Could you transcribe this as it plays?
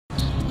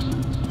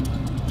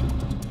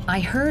I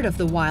heard of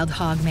the wild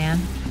hog man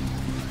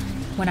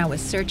when I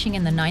was searching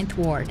in the 9th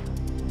Ward.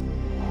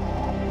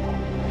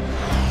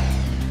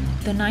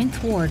 The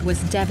 9th Ward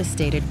was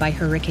devastated by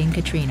Hurricane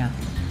Katrina.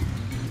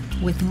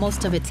 With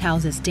most of its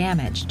houses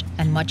damaged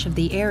and much of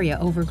the area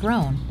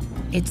overgrown,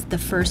 it's the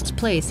first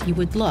place you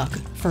would look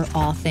for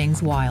all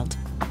things wild.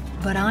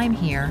 But I'm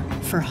here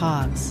for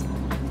hogs.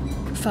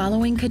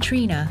 Following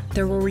Katrina,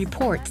 there were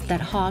reports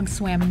that hogs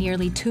swam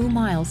nearly 2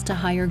 miles to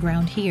higher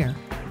ground here,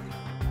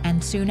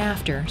 and soon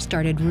after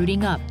started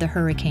rooting up the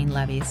hurricane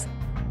levees.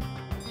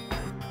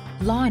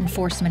 Law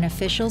enforcement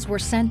officials were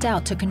sent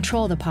out to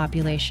control the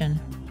population.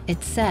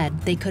 It's said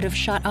they could have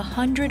shot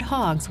 100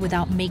 hogs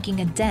without making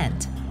a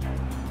dent.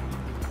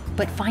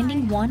 But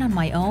finding one on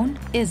my own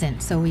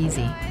isn't so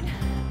easy.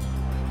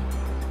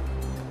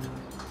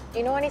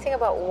 You know anything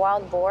about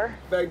wild boar?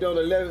 Back down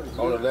to 11.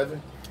 On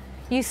 11?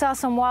 You saw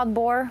some wild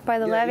boar by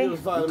the levee? We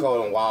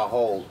call them wild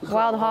hogs.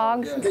 Wild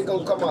hogs? Yeah, they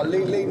gonna come out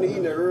late in the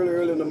evening,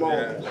 early in the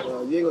morning. Yeah. You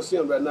ain't gonna see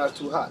them right now, it's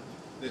too hot.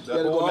 You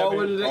gotta go all the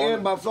way to the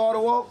end by Florida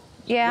Walk.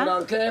 Yeah. Go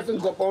down Caffin,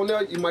 go up on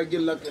there, you might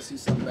get lucky and see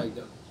something back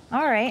there.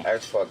 All right.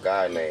 That's for a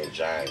guy named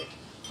Johnny.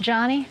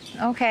 Johnny?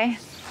 Okay.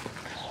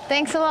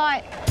 Thanks a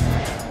lot.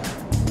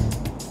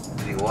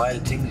 Any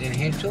wild things in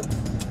here too?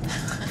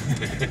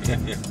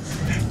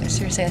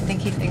 Seriously, I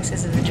think he thinks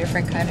this is a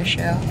different kind of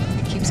show.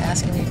 He keeps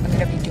asking me if I'm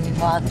gonna be doing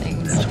wild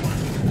things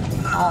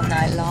all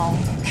night long.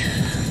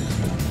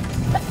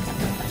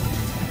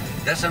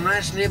 That's a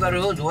nice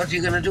neighborhood. What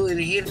you gonna do in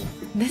here?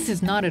 This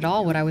is not at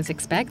all what I was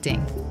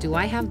expecting. Do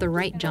I have the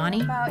right Johnny?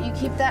 How about you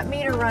keep that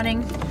meter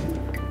running?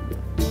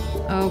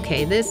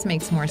 Okay, this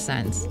makes more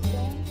sense.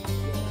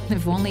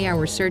 If only I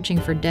were searching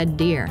for dead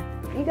deer.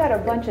 You got a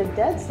bunch of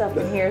dead stuff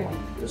in here.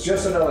 It's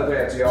just another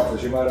day at the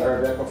office. You might have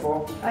heard that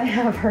before. I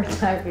have heard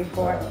that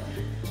before.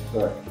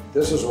 Look,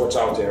 this is what's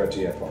out there at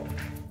the airport.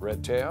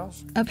 Red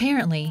tails.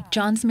 Apparently,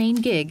 John's main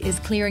gig is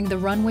clearing the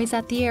runways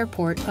at the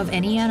airport of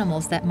any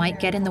animals that might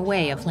get in the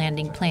way of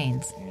landing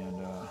planes.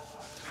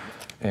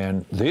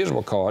 And these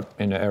were caught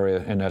in the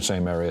area, in that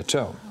same area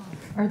too.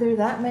 Are there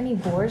that many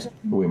boars?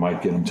 We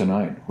might get them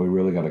tonight. We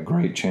really got a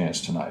great chance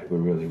tonight. We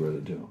really,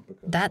 really do.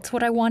 That's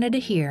what I wanted to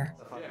hear.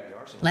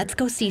 Let's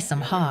go see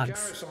some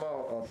hogs.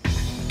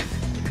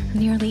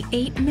 Nearly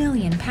 8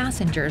 million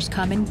passengers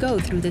come and go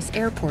through this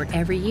airport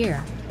every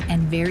year,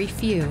 and very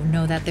few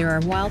know that there are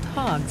wild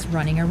hogs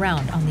running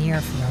around on the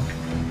airfield.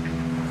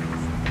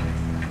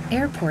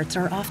 Airports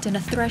are often a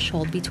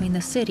threshold between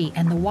the city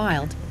and the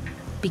wild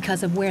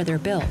because of where they're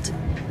built.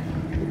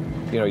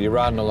 You know, you're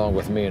riding along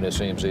with me and it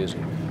seems easy.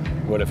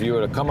 But if you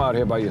were to come out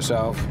here by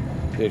yourself,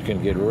 it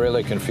can get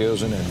really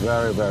confusing and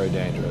very, very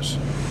dangerous.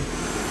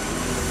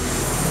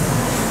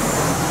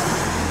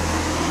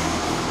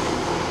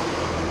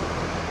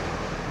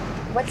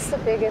 What's the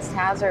biggest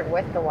hazard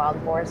with the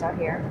wild boars out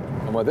here?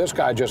 Well, this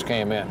guy just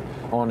came in.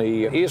 On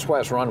the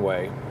east-west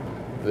runway,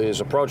 these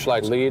approach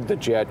lights lead the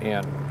jet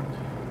in.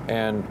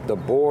 And the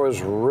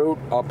boars root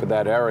up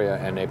that area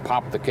and they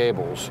pop the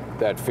cables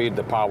that feed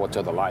the power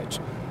to the lights.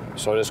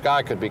 So this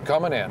guy could be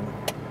coming in,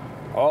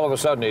 all of a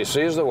sudden he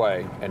sees the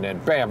way, and then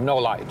bam, no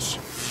lights.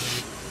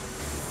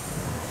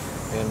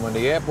 And when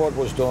the airport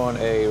was doing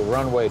a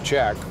runway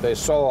check, they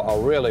saw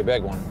a really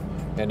big one,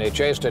 and they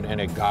chased it,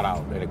 and it got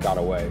out, and it got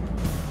away.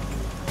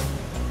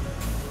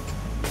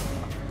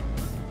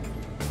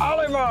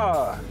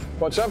 Oliver!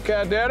 What's up,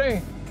 Cat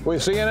Daddy? We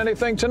seeing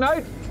anything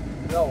tonight?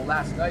 No,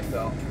 last night,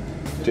 though.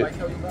 Did I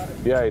tell you about it?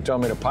 Yeah, he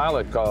told me the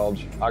pilot called.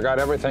 I got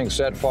everything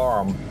set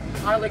for him.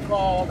 Pilot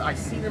called. I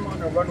seen him on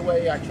the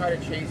runway. I tried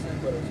to chase him,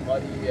 but it was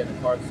muddy and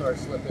the car started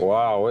slipping.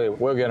 Wow,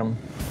 we'll get him.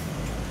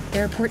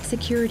 Airport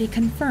security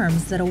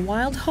confirms that a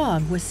wild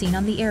hog was seen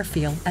on the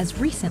airfield as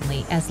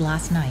recently as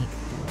last night.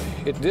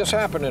 This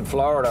happened in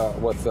Florida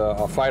with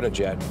a fighter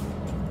jet.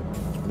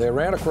 They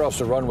ran across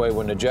the runway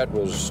when the jet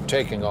was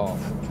taking off,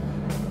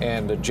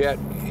 and the jet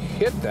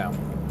hit them,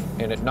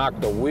 and it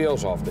knocked the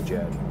wheels off the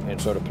jet, and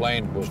so the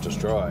plane was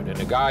destroyed. And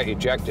the guy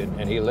ejected,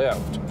 and he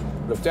lived.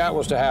 But if that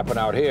was to happen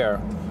out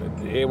here,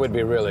 it would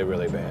be really,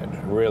 really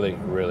bad. Really,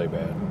 really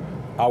bad.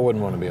 I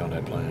wouldn't want to be on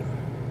that plane.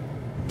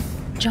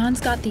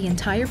 John's got the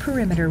entire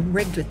perimeter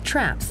rigged with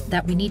traps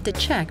that we need to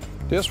check.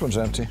 This one's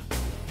empty.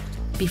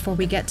 Before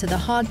we get to the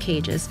hog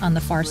cages on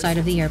the far side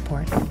of the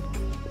airport.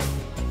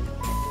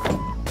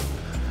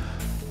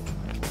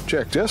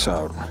 Check this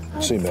out.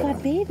 See, It's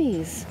got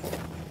babies.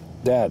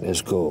 that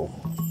is cool.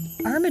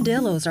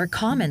 Armadillos are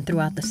common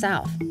throughout the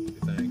South,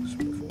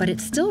 but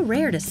it's still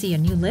rare to see a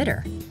new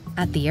litter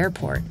at the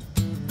airport.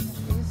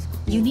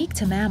 Unique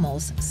to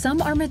mammals,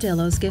 some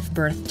armadillos give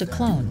birth to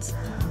clones.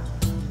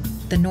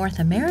 The North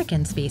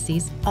American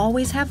species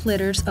always have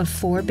litters of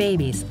 4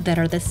 babies that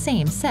are the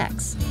same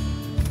sex.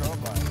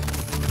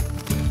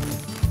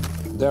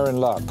 They're in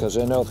luck, because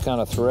they're no kind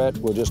of threat.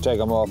 We'll just take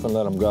them off and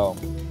let them go.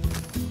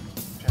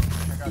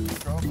 Check out the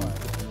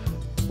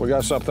profile. We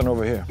got something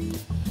over here.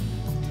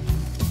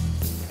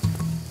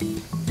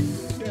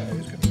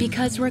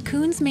 Because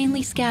raccoons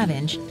mainly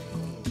scavenge,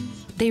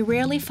 they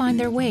rarely find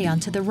their way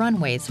onto the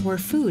runways where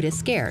food is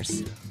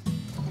scarce.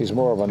 He's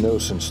more of a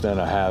nuisance than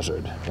a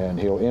hazard, and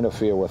he'll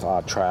interfere with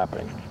our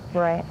trapping.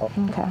 Right,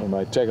 okay. We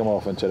might take him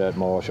off into that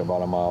marsh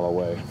about a mile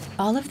away.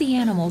 All of the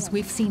animals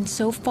we've seen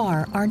so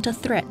far aren't a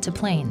threat to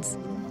planes.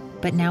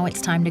 But now it's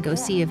time to go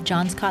see if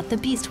John's caught the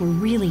beast we're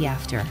really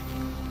after.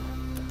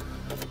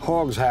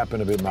 Hogs happen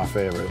to be my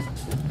favorite.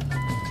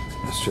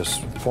 It's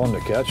just fun to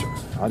catch them.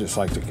 I just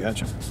like to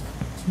catch them.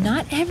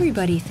 Not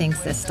everybody thinks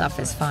this stuff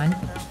is fun.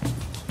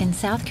 In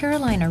South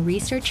Carolina,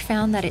 research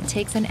found that it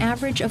takes an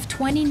average of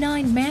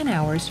 29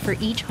 man-hours for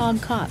each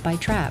hog caught by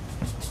trap.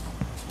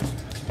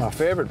 My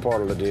favorite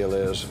part of the deal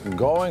is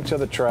going to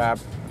the trap,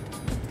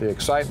 the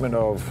excitement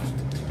of,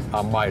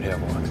 I might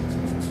have one.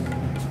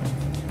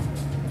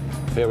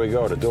 Here we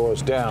go, the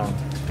door's down.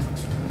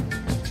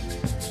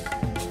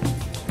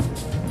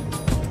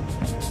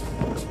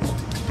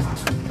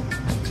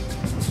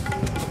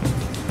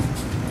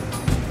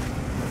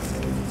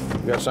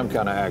 We got some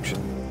kind of action.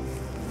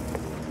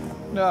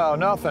 No,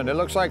 nothing. It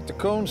looks like the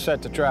coon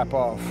set the trap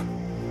off.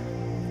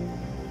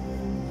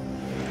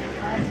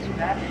 That's too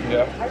bad.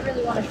 Yep. I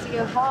really want to see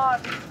a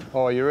hog.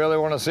 Oh, you really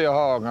want to see a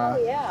hog, huh?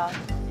 Oh, yeah.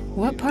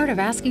 What part of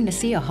asking to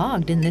see a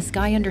hog didn't this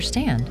guy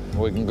understand?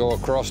 We can go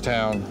across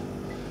town,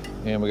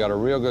 and we got a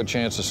real good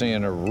chance of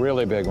seeing a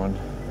really big one.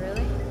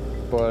 Really?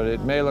 But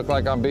it may look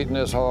like I'm beating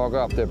this hog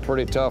up. They're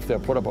pretty tough. They'll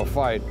put up a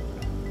fight.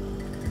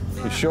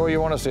 You sure you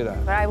want to see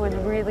that? But I would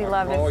really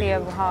love to see a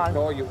hog.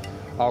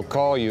 I'll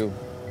call you,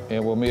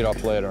 and we'll meet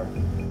up later.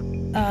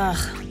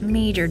 Ugh,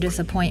 major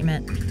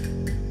disappointment.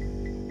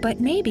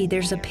 But maybe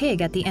there's a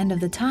pig at the end of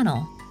the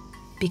tunnel,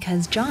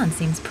 because John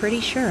seems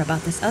pretty sure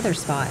about this other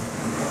spot.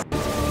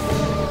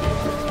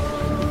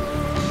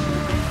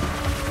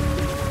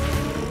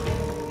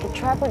 The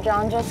trapper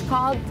John just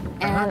called,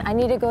 and I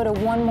need to go to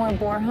one more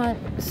boar hunt,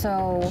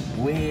 so...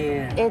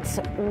 Where? It's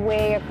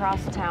way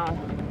across town.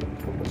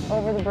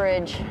 Over the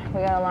bridge.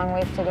 We got a long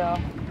ways to go.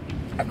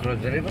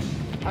 Across the river?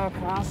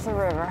 Across the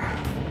river.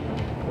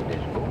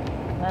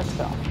 Let's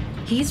go.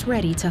 He's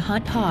ready to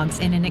hunt hogs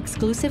in an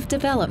exclusive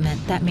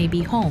development that may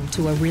be home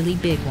to a really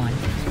big one.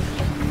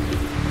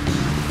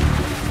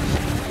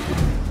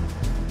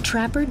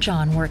 Trapper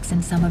John works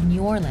in some of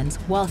New Orleans'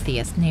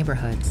 wealthiest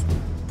neighborhoods,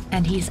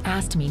 and he's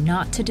asked me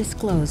not to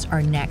disclose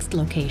our next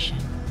location.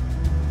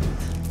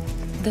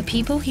 The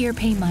people here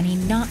pay money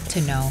not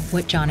to know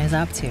what John is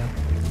up to,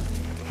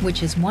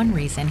 which is one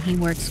reason he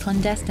works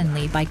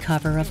clandestinely by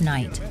cover of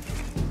night.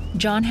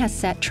 John has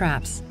set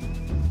traps,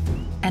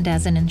 and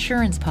as an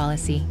insurance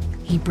policy,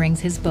 he brings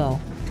his bow.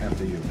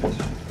 After you.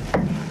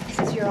 Is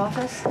this your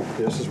office?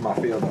 This is my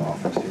field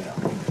office,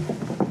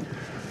 yeah.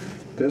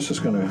 This is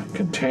going to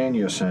contain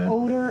your scent.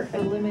 Odor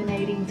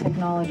eliminating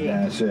technology.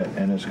 That's it,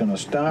 and it's going to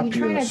stop You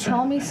trying your to scent.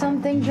 tell me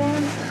something,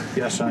 John?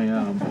 Yes, I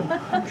am.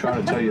 I'm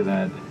trying to tell you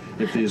that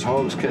if these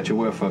hogs catch a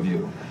whiff of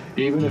you,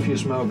 even if you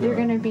smell good, You're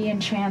gonna be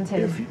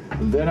enchanted.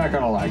 they're not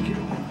going to like you.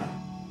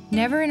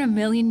 Never in a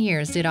million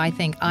years did I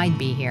think I'd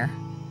be here.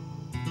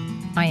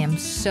 I am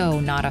so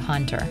not a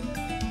hunter.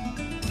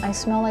 I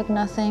smell like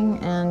nothing,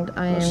 and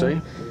I am... Let's see.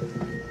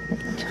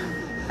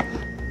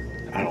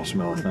 I don't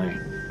smell a thing.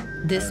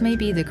 This may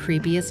be the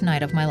creepiest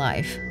night of my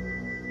life.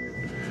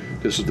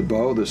 This is the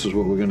bow. This is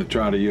what we're going to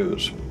try to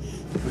use.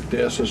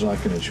 This is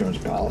like an insurance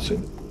policy.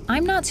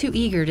 I'm not too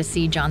eager to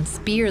see John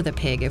spear the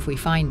pig if we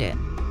find it.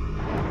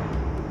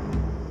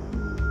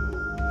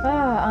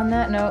 On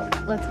that note,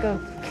 let's go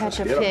catch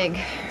a pig.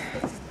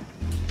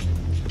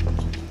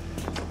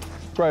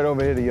 Right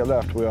over here to your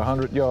left. We're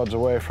 100 yards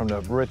away from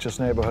the richest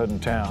neighborhood in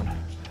town.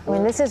 I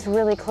mean, this is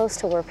really close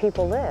to where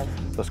people live.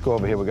 Let's go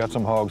over here. We got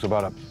some hogs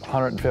about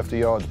 150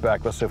 yards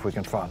back. Let's see if we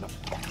can find them.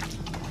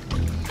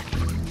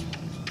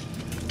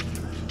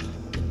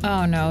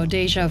 Oh no,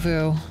 deja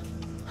vu.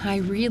 I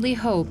really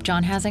hope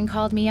John hasn't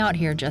called me out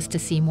here just to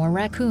see more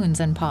raccoons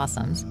and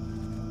possums.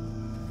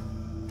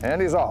 And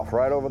he's off,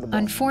 right over the bow.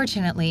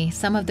 Unfortunately,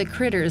 some of the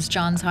critters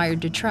John's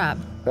hired to trap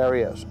There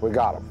he is. We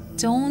got him.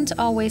 don't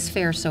always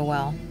fare so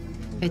well.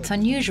 It's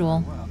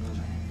unusual,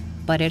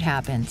 but it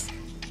happens.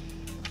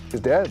 He's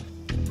dead.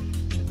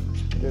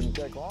 Didn't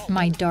take long.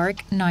 My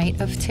dark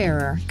night of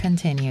terror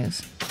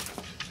continues.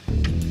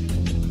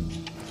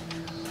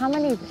 How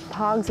many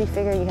hogs do you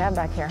figure you have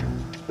back here?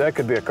 That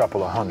could be a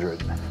couple of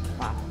hundred.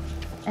 Wow.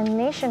 And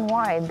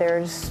nationwide,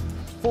 there's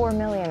 4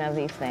 million of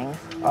these things.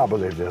 I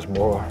believe there's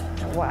more.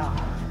 Wow.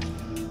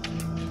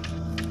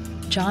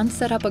 John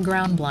set up a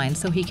ground blind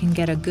so he can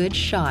get a good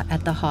shot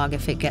at the hog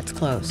if it gets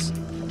close.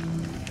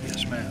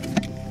 Yes, ma'am.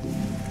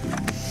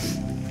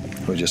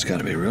 We just got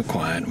to be real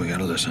quiet. We got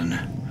to listen.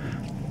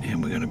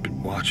 And we're going to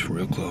watch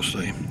real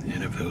closely.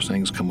 And if those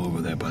things come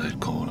over there by that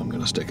cone, I'm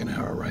going to stick an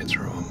arrow right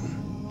through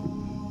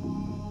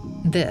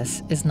them.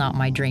 This is not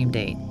my dream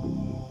date.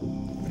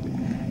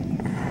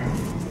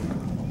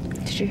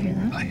 Did you hear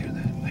that? I hear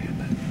that. I hear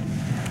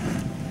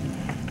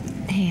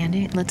that. Hey,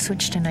 Andy, let's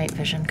switch to night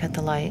vision. Cut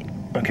the light.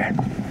 Okay.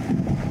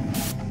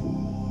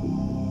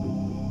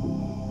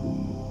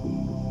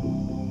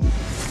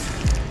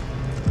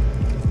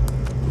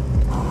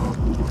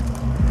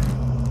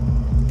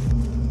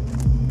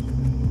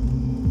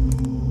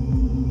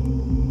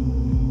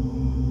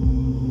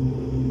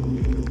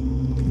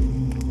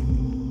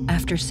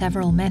 after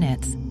several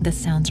minutes, the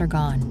sounds are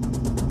gone.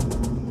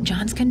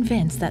 John's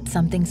convinced that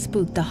something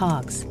spooked the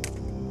hogs.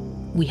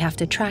 We have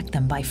to track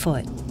them by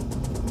foot.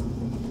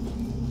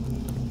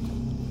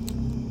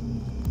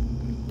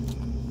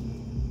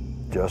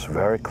 Just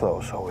very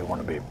close, so we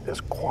want to be as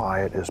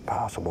quiet as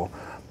possible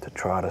to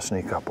try to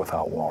sneak up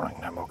without warning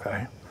them,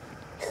 okay?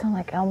 You sound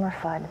like Elmer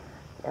Fudd. You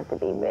have to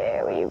be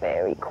very,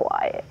 very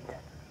quiet.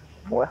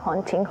 We're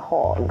hunting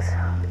hogs.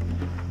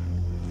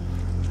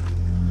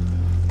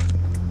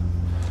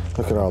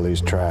 Look at all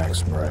these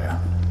tracks,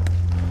 Maria.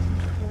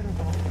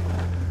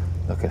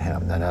 Look at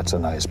him. Now that's a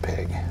nice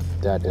pig.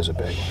 That is a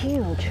big one.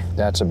 Huge.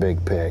 That's a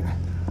big pig.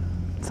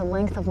 It's the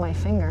length of my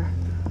finger.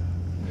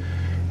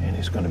 And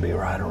he's going to be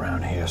right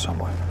around here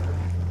somewhere.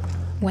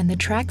 When the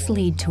tracks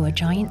lead to a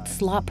giant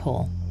slop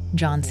hole,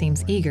 John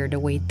seems eager to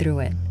wade through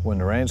it. When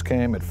the rains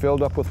came, it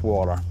filled up with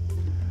water.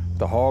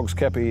 The hogs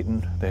kept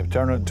eating. They've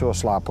turned it into a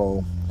slop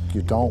hole.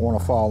 You don't want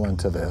to fall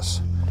into this.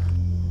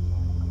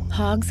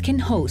 Hogs can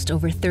host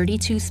over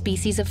 32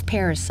 species of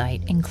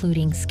parasite,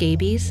 including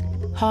scabies,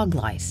 hog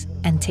lice,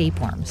 and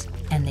tapeworms,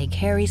 and they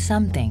carry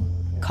something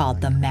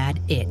called the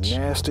mad itch.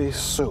 Nasty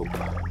soup.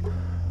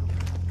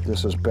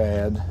 This is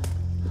bad.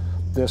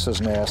 This is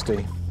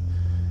nasty.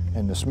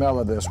 And the smell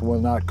of this will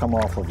not come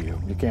off of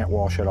you. You can't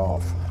wash it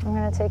off. I'm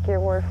gonna take your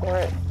word for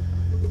it.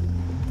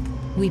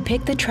 We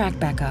pick the track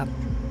back up.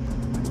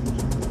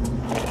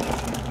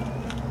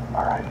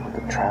 All right,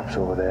 the trap's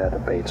over there, the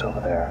bait's over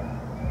there.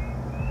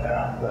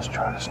 There, let's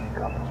try to sneak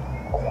up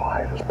as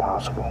quiet as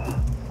possible.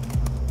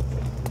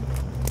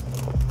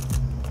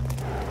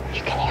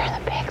 You can hear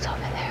the pigs over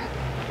there.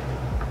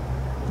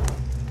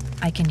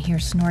 I can hear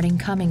snorting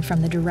coming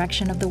from the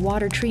direction of the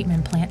water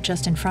treatment plant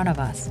just in front of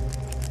us.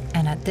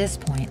 And at this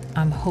point,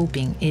 I'm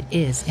hoping it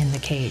is in the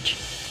cage.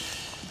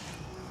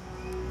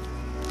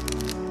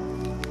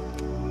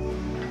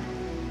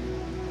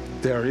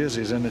 There he is,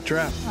 he's in the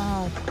trap.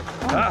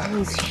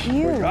 He's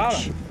huge. We got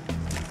him.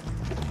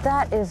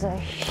 That is a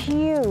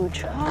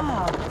huge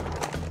hog.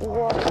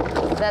 Whoa.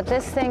 That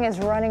this thing is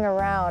running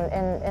around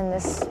in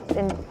this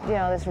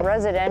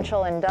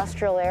residential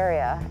industrial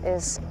area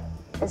is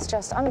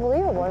just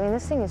unbelievable. I mean,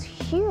 this thing is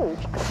huge.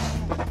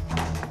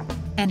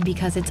 And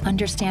because it's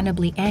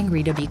understandably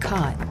angry to be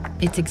caught,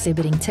 it's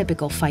exhibiting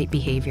typical fight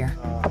behavior.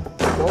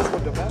 Those were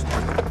domestic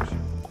hogs.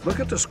 Look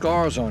at the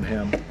scars on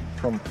him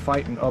from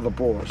fighting other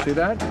boars. See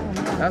that?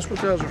 That's what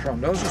those are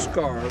from. Those are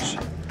scars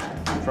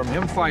from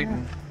him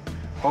fighting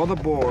other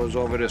boars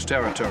over this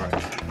territory.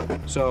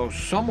 So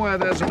somewhere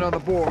there's another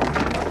boar.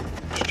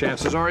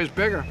 Chances are he's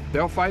bigger.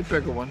 They'll fight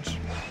bigger ones,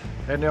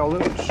 and they'll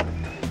lose.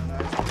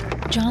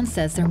 John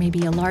says there may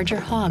be a larger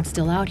hog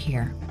still out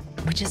here,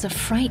 which is a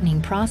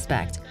frightening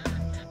prospect.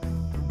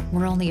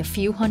 We're only a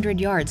few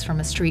hundred yards from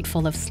a street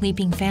full of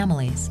sleeping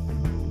families.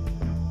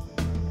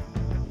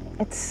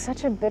 It's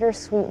such a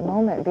bittersweet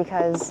moment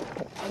because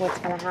what's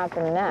going to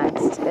happen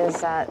next is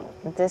that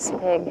this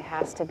pig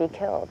has to be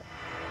killed.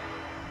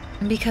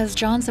 Because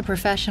John's a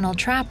professional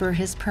trapper,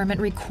 his permit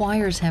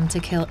requires him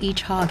to kill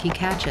each hog he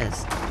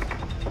catches.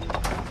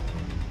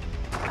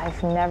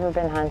 I've never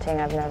been hunting.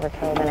 I've never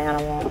killed an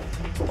animal.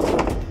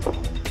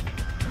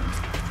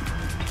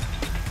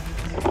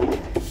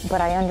 But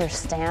I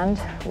understand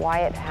why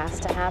it has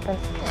to happen.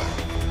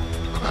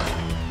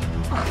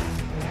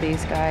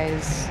 These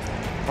guys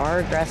are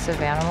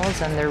aggressive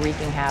animals and they're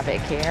wreaking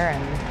havoc here,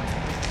 and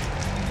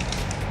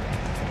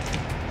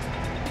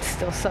it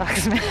still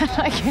sucks, man.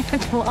 I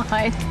can't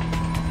lie.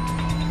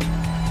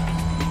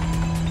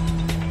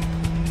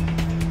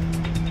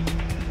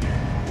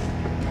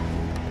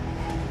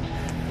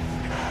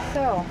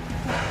 So,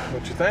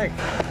 What'd you think?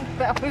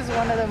 that was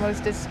one of the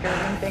most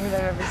disturbing things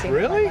I've ever seen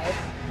Really? in my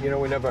life. You know,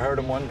 we never hurt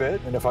him one bit,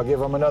 and if I give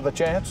him another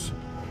chance,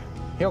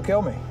 he'll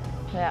kill me.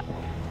 Yeah.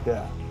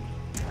 Yeah.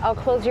 I'll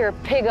close your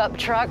pig up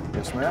truck.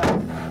 Yes,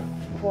 ma'am.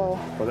 Whoa.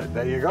 Well,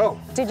 there you go.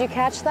 Did you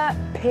catch that?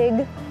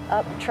 Pig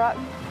up truck?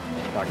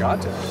 I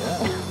got to,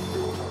 yeah.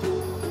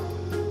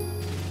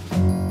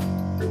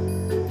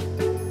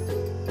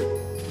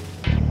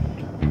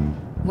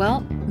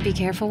 Well, be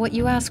careful what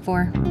you ask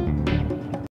for.